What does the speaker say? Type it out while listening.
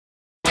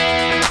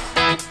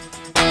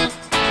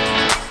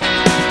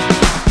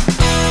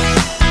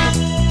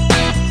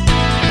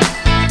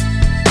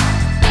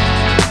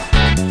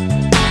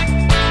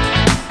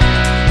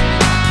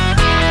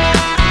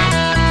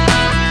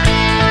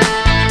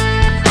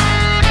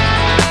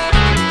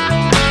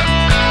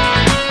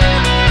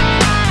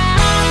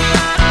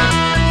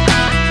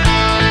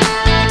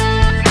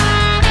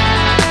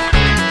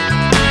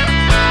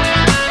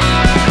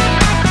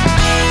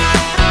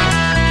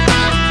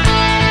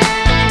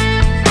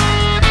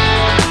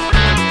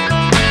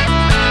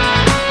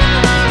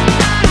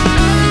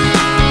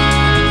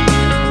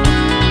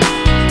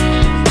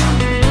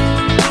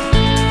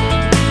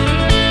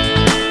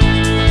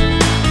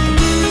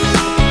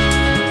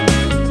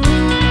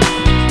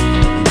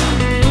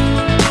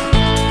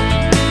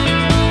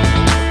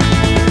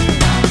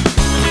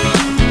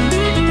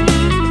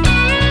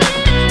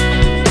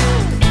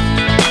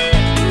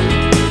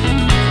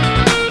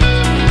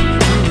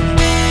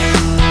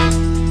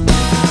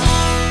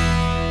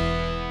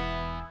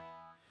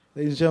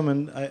Ladies and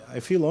gentlemen,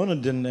 I feel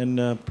honored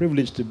and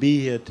privileged to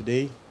be here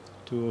today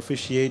to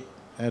officiate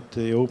at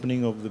the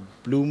opening of the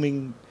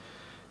Blooming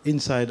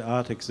Inside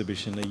Art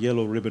exhibition, a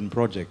Yellow Ribbon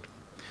project.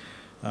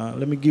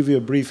 Let me give you a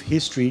brief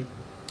history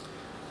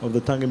of the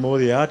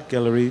Tagimoucia Art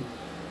Gallery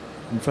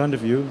in front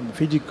of you. The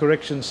Fiji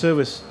Corrections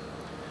Service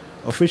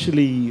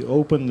officially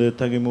opened the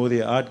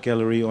Tagimoucia Art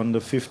Gallery on the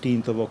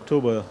 15th of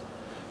October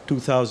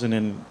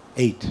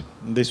 2008.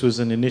 This was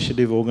an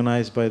initiative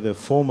organized by the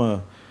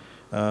former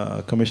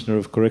Commissioner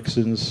of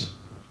Corrections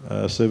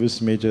Service,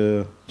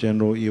 Major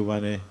General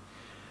Iwane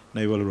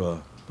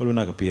Naivalura.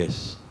 Palunaka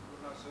PS.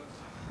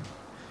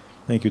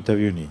 Thank you,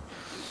 Taviuni.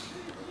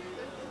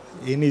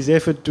 In his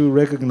effort to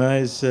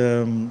recognize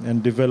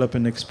and develop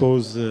and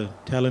expose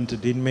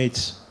talented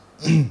inmates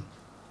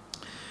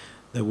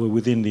that were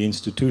within the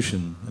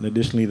institution, and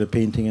additionally the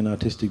painting and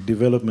artistic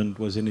development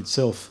was in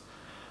itself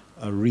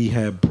a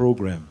rehab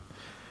program.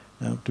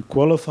 Now, to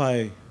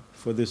qualify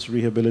for this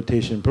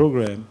rehabilitation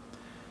program,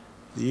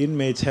 the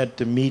inmates had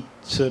to meet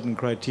certain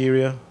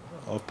criteria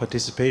of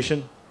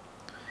participation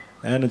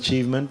and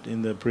achievement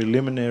in the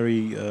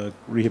preliminary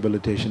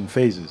rehabilitation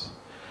phases.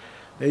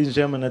 Ladies and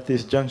gentlemen, at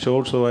this juncture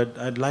also,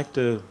 I'd like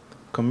to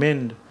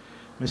commend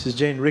Mrs.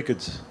 Jane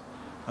Ricketts,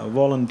 a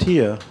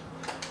volunteer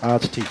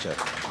arts teacher,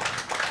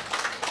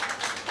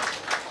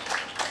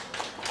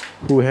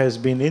 who has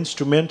been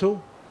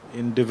instrumental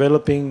in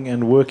developing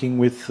and working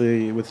with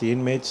the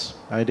inmates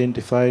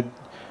identified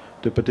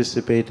to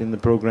participate in the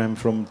program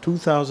from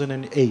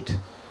 2008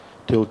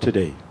 till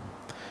today.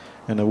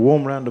 And a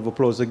warm round of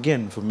applause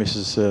again for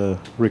Mrs.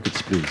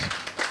 Ricketts, please.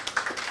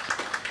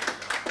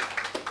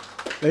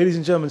 Ladies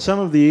and gentlemen, some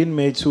of the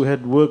inmates who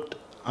had worked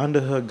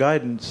under her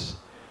guidance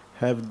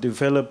have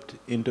developed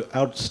into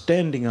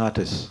outstanding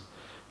artists.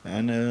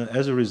 And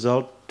as a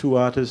result, 2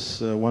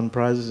 artists won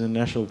prizes in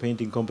national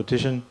painting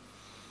competition,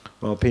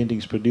 while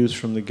paintings produced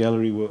from the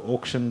gallery were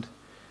auctioned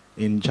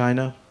in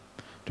China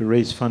to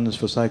raise funds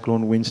for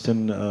Cyclone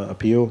Winston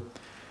appeal.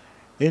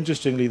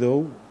 Interestingly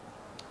though,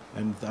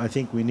 and I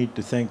think we need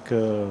to thank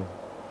the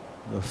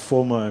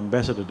former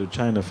ambassador to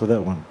China for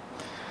that one.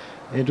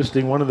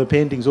 Interesting, one of the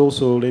paintings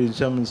also,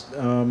 ladies and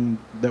gentlemen,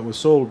 that was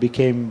sold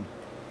became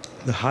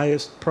the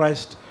highest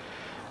priced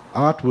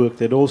artwork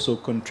that also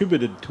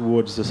contributed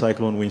towards the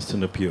Cyclone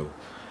Winston appeal.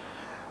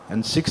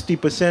 And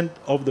 60%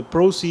 of the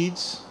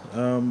proceeds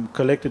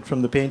collected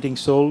from the painting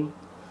sold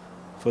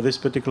for this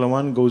particular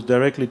one goes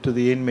directly to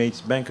the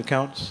inmates' bank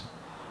accounts,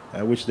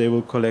 which they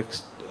will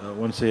collect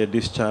once they are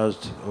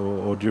discharged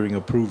or during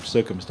approved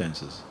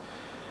circumstances.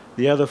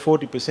 The other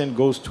 40%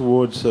 goes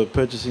towards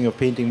purchasing of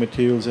painting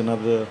materials and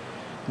other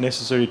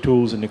necessary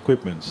tools and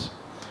equipments.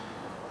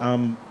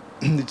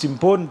 It's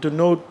important to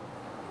note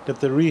that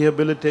the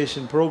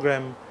rehabilitation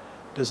program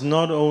does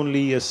not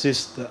only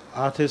assist the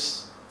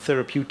artists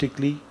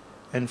therapeutically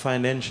and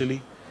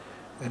financially,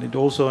 and it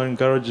also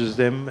encourages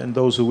them and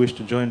those who wish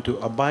to join to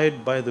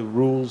abide by the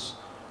rules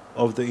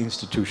of the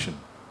institution.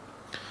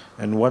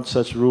 And one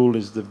such rule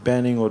is the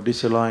banning or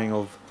disallowing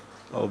of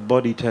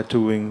body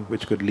tattooing,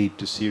 which could lead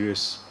to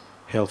serious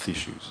health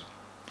issues.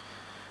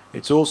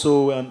 It's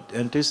also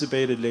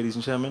anticipated, ladies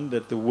and gentlemen,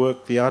 that the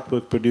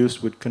artwork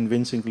produced would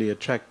convincingly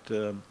attract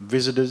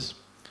visitors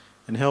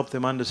and help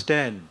them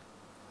understand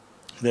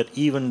that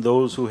even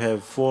those who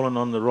have fallen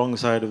on the wrong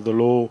side of the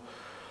law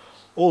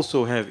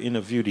also have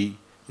inner beauty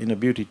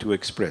to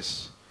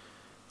express.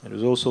 It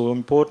is also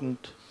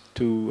important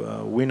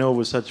to win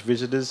over such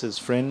visitors as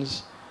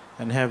friends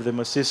and have them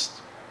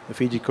assist the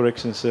Fiji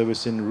Corrections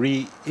Service in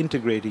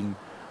reintegrating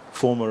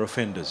former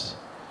offenders.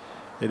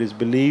 It is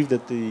believed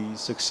that the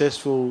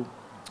successful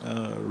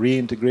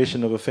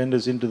reintegration of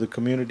offenders into the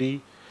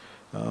community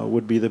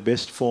would be the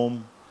best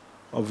form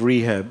of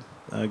rehab,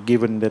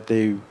 given that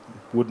they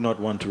would not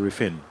want to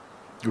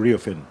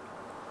reoffend.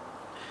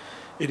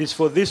 It is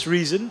for this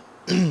reason,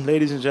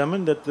 ladies and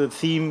gentlemen, that the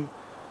theme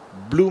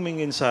Blooming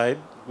Inside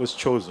was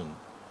chosen.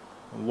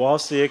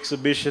 Whilst the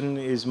exhibition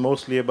is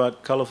mostly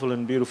about colorful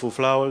and beautiful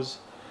flowers,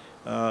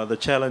 the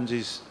challenge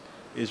is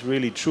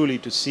really truly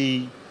to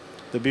see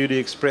the beauty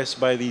expressed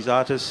by these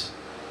artists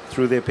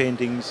through their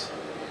paintings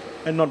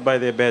and not by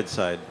their bad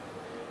side.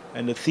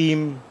 And the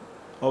theme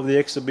of the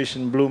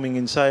exhibition Blooming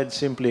Inside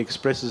simply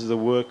expresses the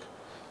work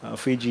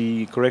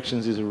Fiji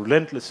Corrections is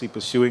relentlessly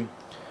pursuing,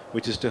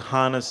 which is to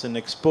harness and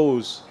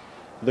expose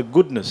the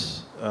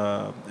goodness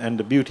and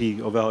the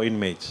beauty of our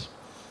inmates.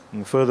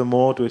 And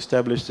furthermore, to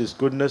establish this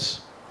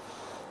goodness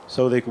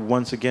so they could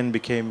once again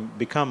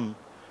become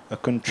a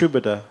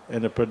contributor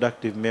and a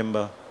productive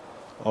member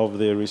of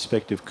their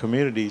respective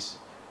communities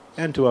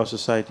and to our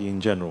society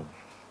in general.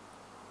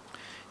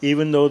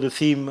 Even though the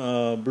theme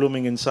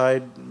Blooming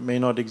Inside may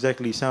not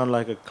exactly sound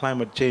like a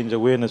climate change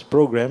awareness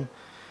program,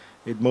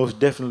 it most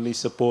definitely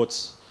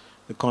supports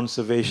the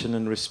conservation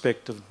and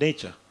respect of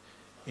nature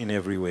in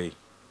every way.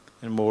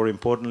 And more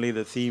importantly,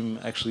 the theme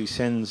actually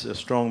sends a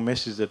strong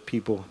message that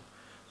people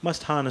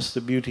must harness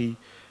the beauty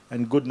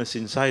and goodness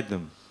inside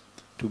them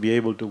to be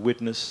able to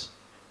witness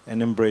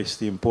and embrace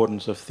the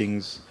importance of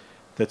things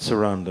that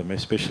surround them,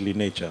 especially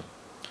nature.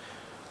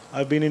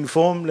 I've been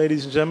informed,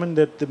 ladies and gentlemen,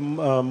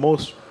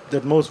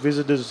 that most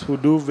visitors who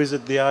do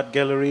visit the art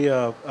gallery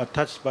are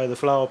touched by the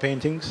flower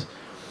paintings.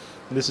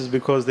 And this is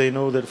because they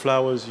know that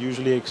flowers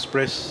usually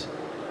express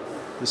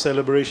the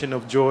celebration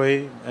of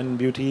joy and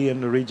beauty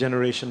and the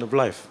regeneration of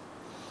life.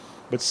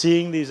 But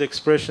seeing these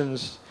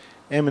expressions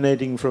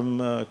emanating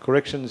from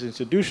corrections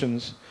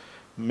institutions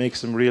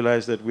makes them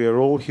realize that we are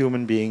all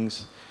human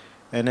beings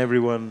and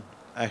everyone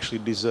actually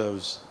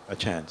deserves a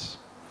chance.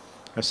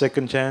 A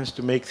second chance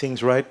to make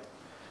things right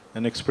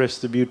and express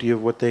the beauty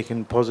of what they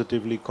can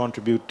positively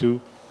contribute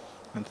to.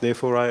 And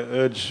therefore I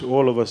urge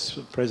all of us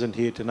present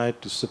here tonight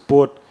to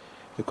support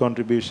the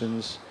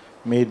contributions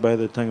made by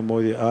the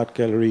Tagimoucia Art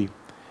Gallery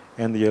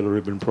and the Yellow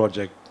Ribbon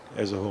Project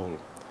as a whole.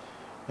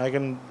 I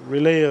can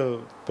relay a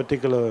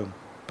particular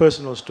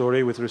personal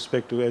story with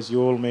respect to, as you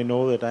all may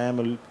know, that I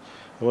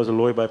was a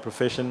lawyer by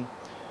profession,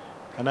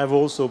 and I've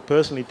also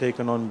personally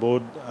taken on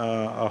board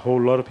a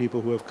whole lot of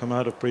people who have come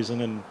out of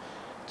prison and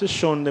just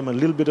shown them a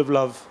little bit of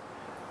love,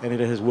 and it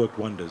has worked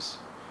wonders.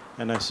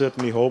 And I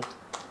certainly hope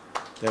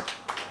that,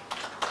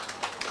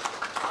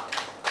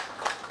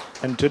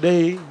 and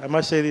today, I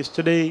must say this,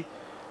 today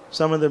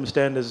some of them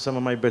stand as some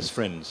of my best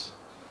friends,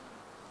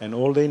 and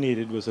all they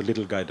needed was a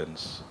little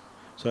guidance.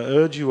 So I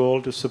urge you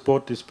all to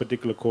support this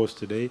particular course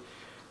today,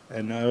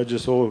 and I urge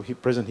us all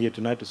present here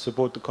tonight to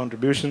support the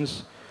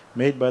contributions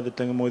made by the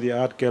Tagimoucia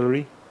Art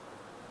Gallery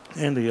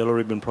and the Yellow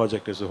Ribbon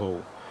Project as a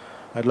whole.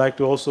 I'd like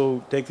to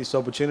also take this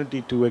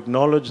opportunity to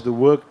acknowledge the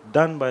work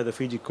done by the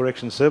Fiji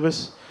Corrections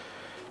Service,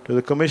 to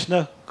the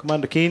Commissioner,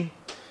 Commander Keen,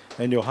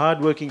 and your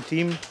hard-working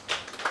team.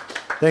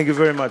 Thank you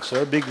very much,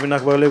 sir. Big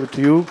vinakbaleva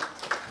to you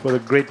for the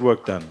great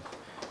work done.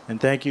 And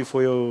thank you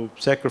for your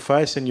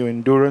sacrifice and your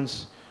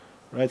endurance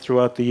right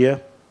throughout the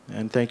year.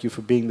 And thank you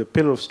for being the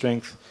pillar of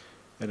strength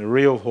and a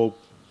ray of hope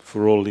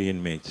for all the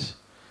inmates.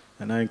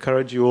 And I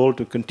encourage you all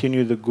to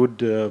continue the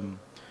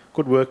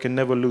good work and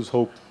never lose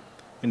hope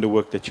in the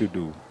work that you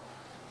do.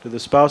 To the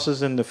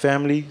spouses and the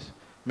families,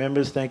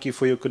 members, thank you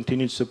for your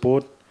continued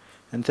support,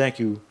 and thank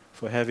you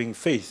for having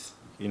faith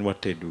in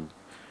what they do.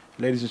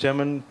 Ladies and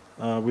gentlemen,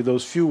 with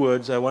those few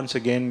words, I once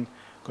again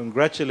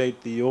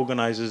congratulate the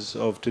organizers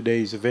of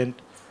today's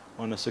event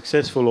on a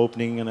successful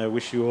opening, and I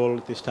wish you all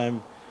at this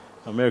time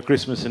a Merry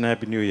Christmas and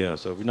Happy New Year.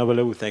 So,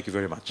 Vinabalevu, thank you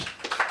very much.